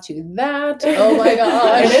applause to that. Oh my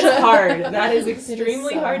gosh. And it's hard. That is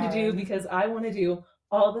extremely hard to do because I want to do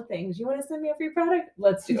all the things. You want to send me a free product?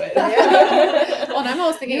 Let's do it. Yeah. Well, and I'm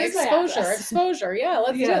always thinking exposure. Yeah,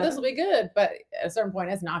 let's do it. This will be good. But at a certain point,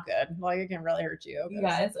 it's not good. Like it can really hurt you.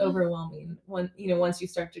 Yeah, it's overwhelming when, once you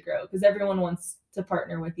start to grow because everyone wants to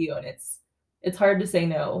partner with you and it's hard to say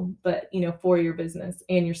no, but for your business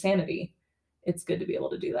and your sanity, it's good to be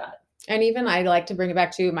able to do that. And even I like to bring it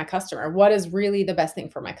back to my customer. What is really the best thing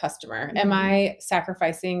for my customer? Mm-hmm. Am I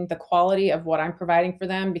sacrificing the quality of what I'm providing for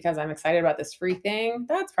them because I'm excited about this free thing?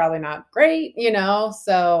 That's probably not great,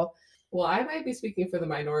 so. Well, I might be speaking for the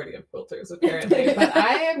minority of quilters, apparently, but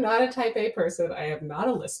I am not a type A person. I am not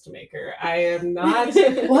a list maker. I am not.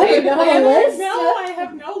 What? You don't have a list? No, I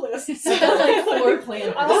have no lists. Like floor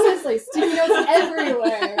planners. Honestly, sticky notes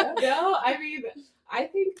everywhere. No, I mean, I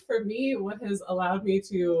think for me, what has allowed me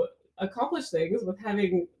to accomplish things with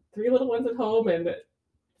having 3 little ones at home and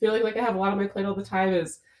feeling like I have a lot on my plate all the time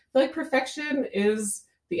is I feel like perfection is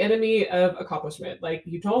the enemy of accomplishment. Like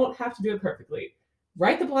you don't have to do it perfectly.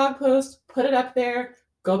 Write the blog post, put it up there,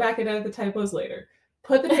 go back and edit the typos later.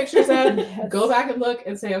 Put the pictures out, Yes. go back and look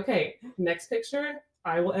and say, okay, next picture,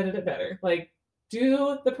 I will edit it better. Like,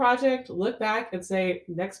 do the project, look back and say,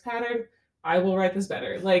 next pattern, I will write this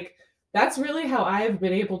better. Like, that's really how I've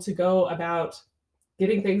been able to go about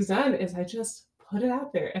getting things done, is I just put it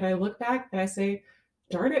out there and I look back and I say,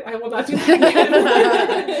 darn it, I will not do that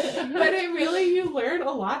again. But it really, you learn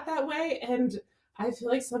a lot that way. And I feel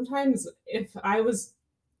like sometimes if I was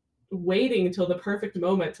waiting until the perfect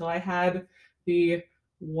moment, till I had the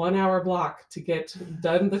 1 hour block to get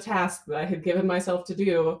done the task that I had given myself to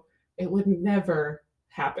do, it would never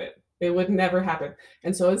happen. It would never happen.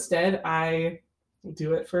 And so instead, I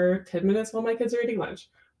do it for 10 minutes while my kids are eating lunch.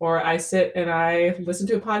 Or I sit and I listen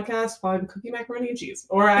to a podcast while I'm cooking macaroni and cheese.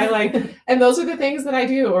 Or I like, and those are the things that I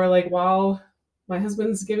do. Or like while my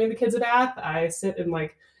husband's giving the kids a bath, I sit and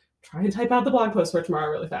like try and type out the blog post for tomorrow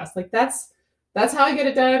really fast. Like that's how I get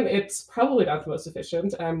it done. It's probably not the most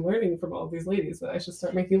efficient. I'm learning from all of these ladies that I should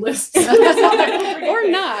start making lists. or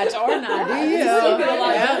not. Do you? Still get a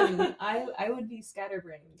lot Yeah. done. I would be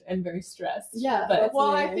scatterbrained and very stressed. Yeah, but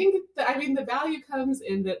Well, I think, the value comes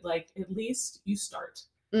in that, like, at least you start.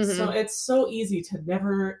 Mhm. So it's so easy to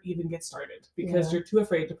never even get started because Yeah. you're too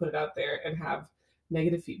afraid to put it out there and have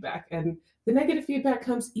negative feedback. And the negative feedback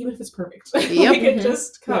comes even if it's perfect. Yep. Like, it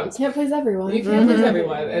just Yeah, you comes. can't please everyone. You can't please Mhm.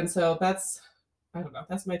 everyone. And so I don't know,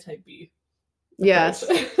 that's my type B. Yes.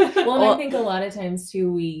 approach. Well, and Well- I think a lot of times too,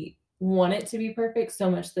 we want it to be perfect so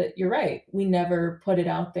much that you're right. We never put it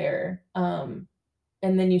out there.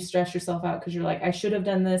 And then you stress yourself out because you're like, I should have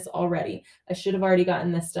done this already. I should have already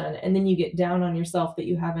gotten this done. And then you get down on yourself that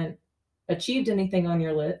you haven't achieved anything on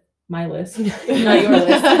your my list, not your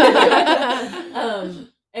list.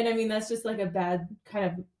 And I mean, that's just like a bad kind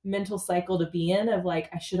of mental cycle to be in of like,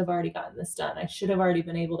 I should have already gotten this done. I should have already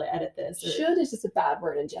been able to edit this. Or- Should is just a bad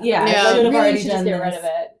word in general. Yeah, I Like, should have really, already you should just done get rid this, of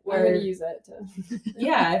it. We're where- going to use it to.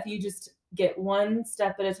 yeah, if you just get one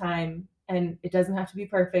step at a time and it doesn't have to be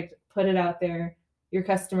perfect, put it out there. Your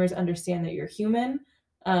customers understand that you're human.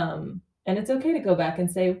 And it's okay to go back and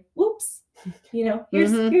say, whoops,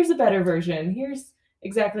 here's a better version. Here's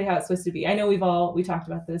exactly how it's supposed to be. I know we talked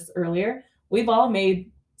about this earlier. We've all made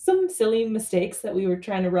some silly mistakes that we were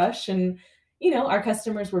trying to rush, and, our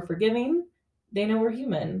customers were forgiving. They know we're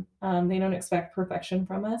human. They don't expect perfection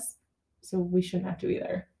from us. So we shouldn't have to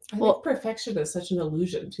either. I Well- think perfection is such an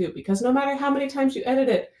illusion too, because no matter how many times you edit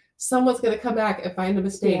it, someone's going to come back and find a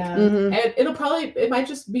mistake. Yeah. Mhm. And it might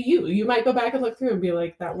just be you. You might go back and look through and be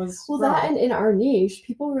like, that was Well, wrong. that and in our niche,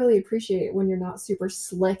 people really appreciate it when you're not super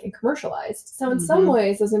slick and commercialized. So in some Mhm.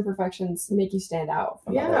 ways, those imperfections make you stand out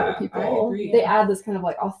from Yeah, other I people. agree. They add this kind of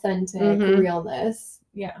like authentic Mhm. realness.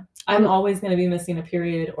 Yeah. I'm always going to be missing a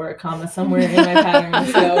period or a comma somewhere in my pattern.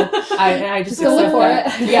 So I just Just go look accept for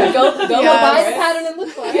that. it. Yeah, go Yes. buy Buy the the pattern and look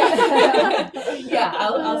for it. Yeah,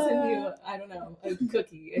 I'll send you, I don't know, a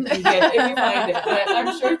cookie if you find it. But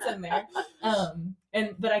I'm sure it's in there.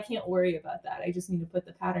 But I can't worry about that. I just need to put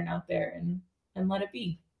the pattern out there and let it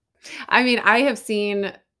be. I mean, I have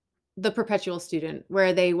seen the perpetual student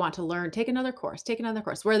where they want to learn, take another course,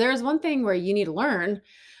 where there's one thing where you need to learn,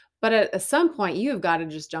 but at some point you've got to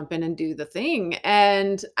just jump in and do the thing.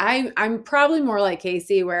 And I'm probably more like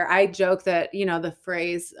Casey, where I joke that, the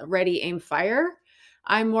phrase ready, aim, fire.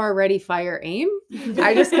 I'm more ready, fire, aim.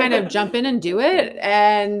 I just kind of jump in and do it.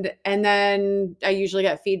 And then I usually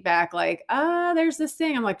get feedback like, there's this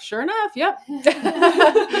thing. I'm like, sure enough. Yep.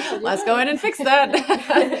 Let's go in and fix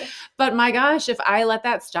that. But my gosh, if I let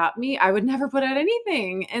that stop me, I would never put out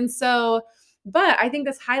anything. And so, but I think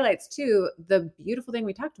this highlights too, the beautiful thing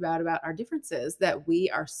we talked about our differences, that we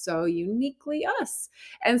are so uniquely us.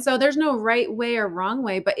 And so there's no right way or wrong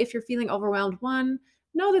way, but if you're feeling overwhelmed,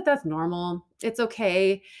 know that that's normal. It's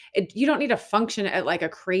okay. You don't need to function at like a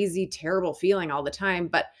crazy, terrible feeling all the time,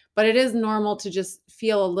 but it is normal to just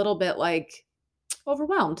feel a little bit like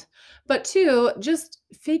overwhelmed. But 2, just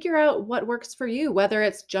figure out what works for you, whether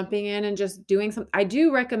it's jumping in and just doing something. I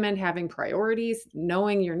do recommend having priorities,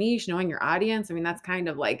 knowing your niche, knowing your audience. I mean, that's kind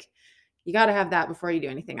of like, you got to have that before you do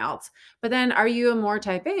anything else. But then are you a more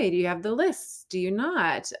type A? Do you have the lists? Do you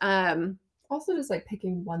not? Also, just like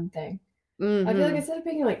picking one thing. I feel like instead of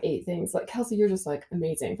picking like 8 things, like Kelsey, you're just like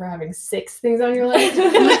amazing for having 6 things on your list. I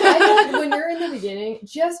feel like when you're in the beginning,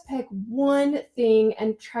 just pick one thing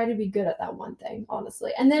and try to be good at that one thing,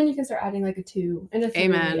 honestly. And then you can start adding like a 2 and a 3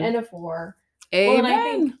 Amen. and a 4. Well, and I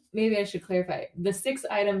Amen. think maybe I should clarify. The 6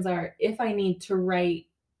 items are if I need to write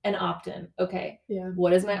an opt-in. Okay. Yeah.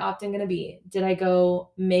 What is my opt-in going to be? Did I go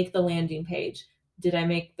make the landing page? did I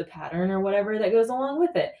make the pattern or whatever that goes along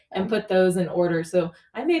with it, and put those in order. So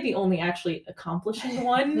I may be only actually accomplishing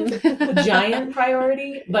one giant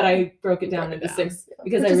priority, but I broke it down into 6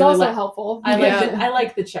 because Which I is really also helpful. I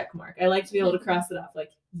like the check mark. I like to be able to cross it off.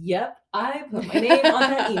 Like, yep, I put my name on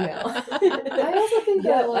that email. I also think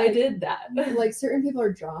that, Yep, like, I did that. Like, certain people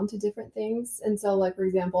are drawn to different things, and so, like, for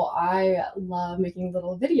example, I love making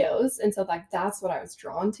little videos, and so, like, that's what I was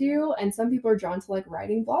drawn to. And some people are drawn to, like,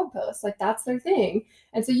 writing blog posts, like, that's their thing.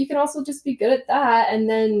 And so you can also just be good at that and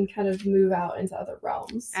then kind of move out into other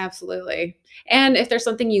realms. Absolutely. And if there's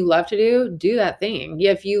something you love to do that thing.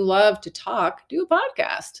 If you love to talk, do a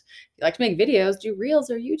podcast. If you like to make videos, do Reels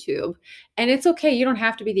or YouTube. And it's okay. You don't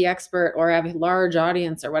have to be the expert or have a large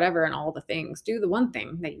audience or whatever in all the things. Do the one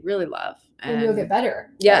thing that you really love. And you'll get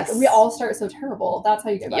better. Yes. Like, we all start so terrible. That's how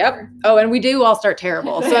you get better. Oh, and we do all start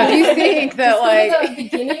terrible. So if you think that, Just like, go to the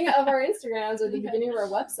beginning of our Instagrams or the beginning of our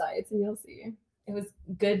websites, and you'll see. It was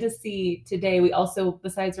good to see today. We also,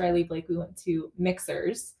 besides Riley Blake, we went to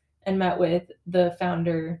Mixers and met with the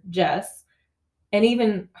founder, Jess. And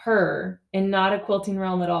even her, in not a quilting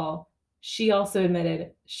realm at all, she also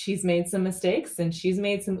admitted she's made some mistakes and she's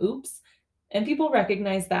made some oops. And people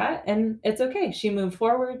recognize that, and it's okay. She moved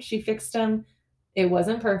forward. She fixed them. It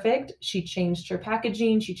wasn't perfect. She changed her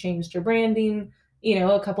packaging. She changed her branding,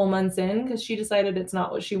 a couple months in, because she decided it's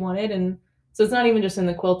not what she wanted. And so it's not even just in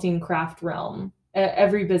the quilting craft realm.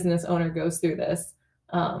 Every business owner goes through this.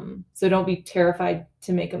 So don't be terrified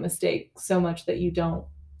to make a mistake so much that you don't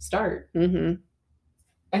start. mm-hmm.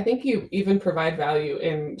 I think you even provide value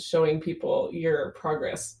in showing people your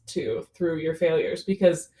progress too through your failures,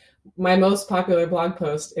 because my most popular blog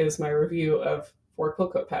post is my review of 4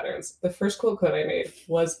 quilt coat patterns. The first quilt coat I made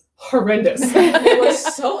was horrendous. It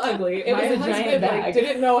was so ugly. It was a giant bag.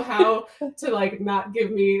 Didn't know how to not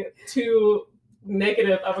give me too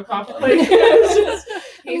negative of a compliment.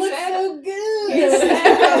 He said, so good. He said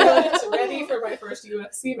I looked ready for my first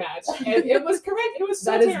UFC match, and it was correct. It was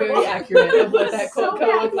so That is terrible. very accurate of what that So quilt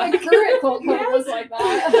coat looked My like. current quilt coat was like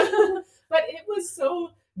that. But it was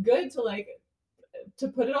so good to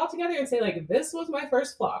put it all together and say, this was my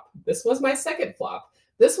first flop, this was my second flop,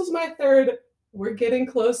 this was my third, we're getting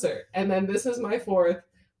closer, and then this is my fourth,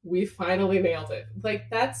 we finally nailed it.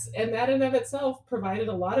 And that in of itself provided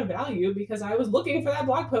a lot of value, because I was looking for that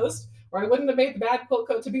blog post or I wouldn't have made the bad quilt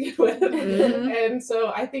coat to begin with. Mm-hmm. And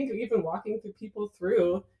so I think even walking people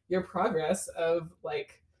through your progress of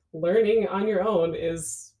learning on your own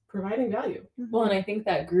is providing value. Well, and I think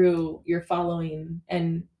that grew your following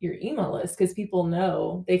and your email list, because people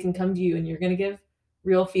know they can come to you and you're going to give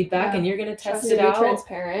real feedback and you're going to test it out.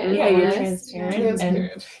 Transparent. Yeah, you're honest.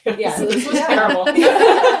 transparent. Yeah, So this was terrible.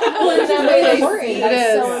 Well, Which in is that really way, important.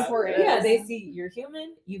 That's It so is. important. Yeah, they see you're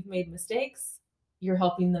human, you've made mistakes, you're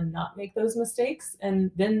helping them not make those mistakes.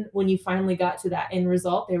 And then when you finally got to that end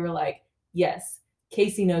result, they were like, yes,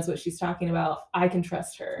 Casey knows what she's talking about. I can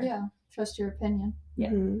trust her. Yeah, trust your opinion. Yeah.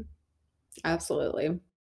 Mhm. Absolutely.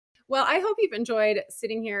 Well, I hope you've enjoyed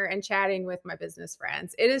sitting here and chatting with my business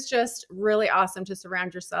friends. It is just really awesome to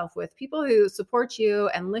surround yourself with people who support you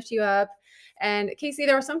and lift you up. And Casey,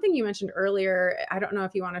 there was something you mentioned earlier. I don't know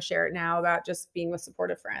if you want to share it now about just being with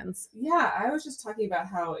supportive friends. Yeah, I was just talking about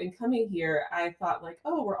how in coming here, I thought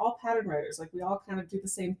oh, we're all pattern writers. We all kind of do the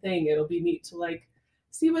same thing. It'll be neat to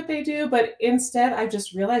see what they do. But instead, I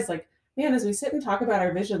just realized man, as we sit and talk about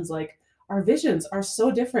our visions are so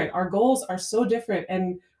different. Our goals are so different,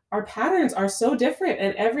 and our patterns are so different.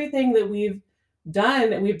 And everything that we've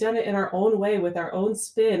done it in our own way with our own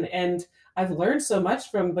spin. And I've learned so much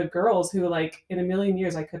from the girls who in a million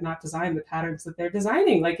years, I could not design the patterns that they're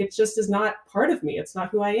designing. It just is not part of me. It's not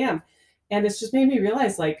who I am. And it's just made me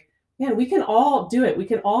realize man, we can all do it. We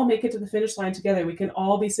can all make it to the finish line together. We can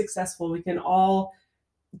all be successful. We can all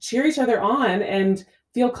cheer each other on and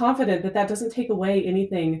feel confident that doesn't take away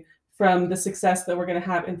anything from the success that we're going to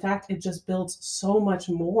have. In fact, it just builds so much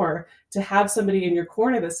more to have somebody in your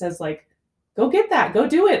corner that says go get that, go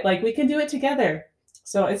do it. We can do it together.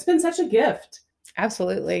 So it's been such a gift.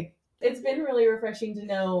 Absolutely. It's been really refreshing to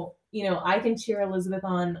know, I can cheer Elizabeth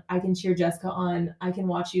on, I can cheer Jessica on, I can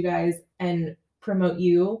watch you guys and promote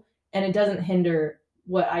you, and it doesn't hinder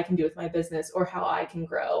what I can do with my business or how I can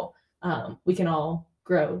grow. We can all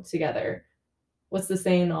grow together. What's the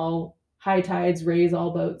saying? All high tides raise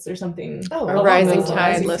all boats, or something. Oh, A along rising those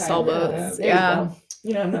tide lines. lifts all boats. There you Yeah.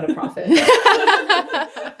 go. I'm not a prophet.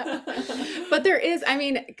 But there is,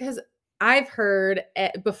 because I've heard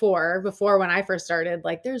before when I first started,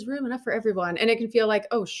 there's room enough for everyone. And it can feel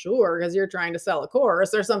oh, sure, because you're trying to sell a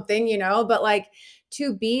course or something, but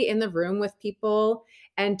to be in the room with people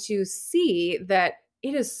and to see that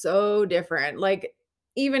it is so different. Like,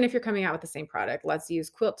 even if you're coming out with the same product, let's use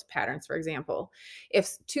quilt patterns, for example.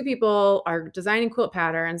 If two people are designing quilt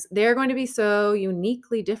patterns, they're going to be so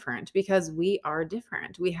uniquely different because we are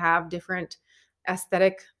different. We have different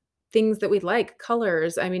aesthetic things that we like,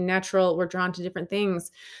 colors. I mean, natural, we're drawn to different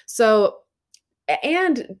things. So,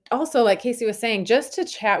 and also, like Casey was saying, just to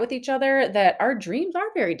chat with each other, that our dreams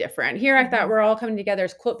are very different. Here, I thought we're all coming together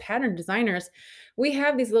as quilt pattern designers. We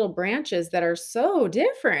have these little branches that are so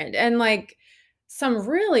different and like some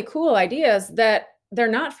really cool ideas that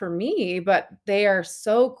they're not for me, but they are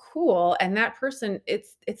so cool. And that person,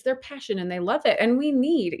 it's their passion and they love it. And we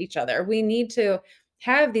need each other. We need to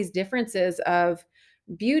have these differences of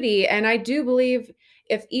beauty. And I do believe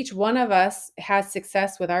if each one of us has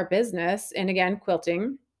success with our business, and again,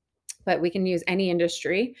 quilting, but we can use any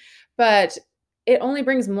industry, but it only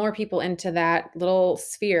brings more people into that little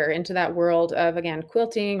sphere, into that world of, again,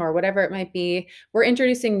 quilting or whatever it might be. We're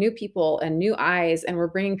introducing new people and new eyes, and we're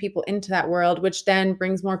bringing people into that world, which then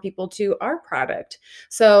brings more people to our product.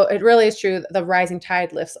 So it really is true. The rising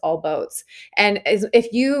tide lifts all boats. And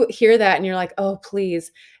if you hear that and you're like, oh,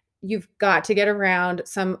 please, you've got to get around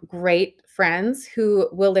some great friends who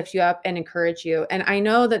will lift you up and encourage you. And I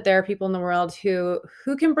know that there are people in the world who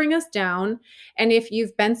can bring us down. And if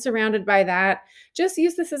you've been surrounded by that, just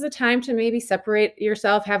use this as a time to maybe separate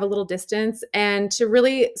yourself, have a little distance, and to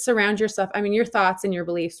really surround yourself. I mean, your thoughts and your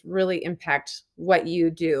beliefs really impact what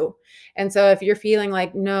you do. And so if you're feeling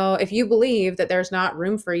like, no, if you believe that there's not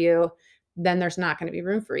room for you, then there's not going to be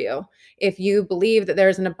room for you. If you believe that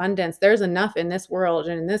there's an abundance, there's enough in this world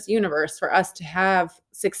and in this universe for us to have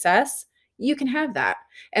success, you can have that.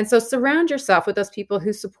 And so surround yourself with those people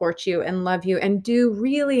who support you and love you and do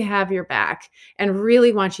really have your back and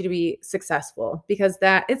really want you to be successful, because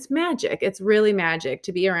that it's magic. It's really magic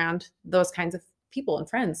to be around those kinds of people and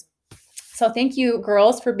friends. So thank you,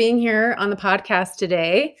 girls, for being here on the podcast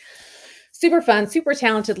today. Super fun, super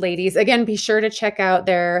talented ladies. Again, be sure to check out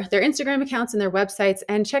their Instagram accounts and their websites,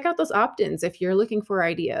 and check out those opt-ins if you're looking for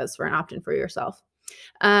ideas for an opt-in for yourself.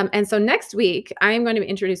 And so next week, I'm going to be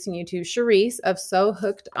introducing you to Charisse of So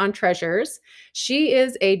Hooked on Treasures. She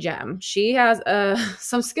is a gem. She has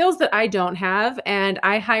some skills that I don't have, and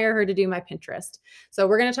I hire her to do my Pinterest. So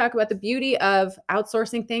we're going to talk about the beauty of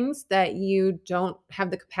outsourcing things that you don't have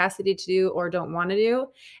the capacity to do or don't want to do,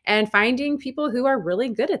 and finding people who are really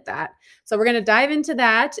good at that. So we're going to dive into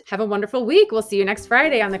that. Have a wonderful week. We'll see you next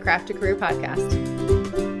Friday on the Craft to Career podcast.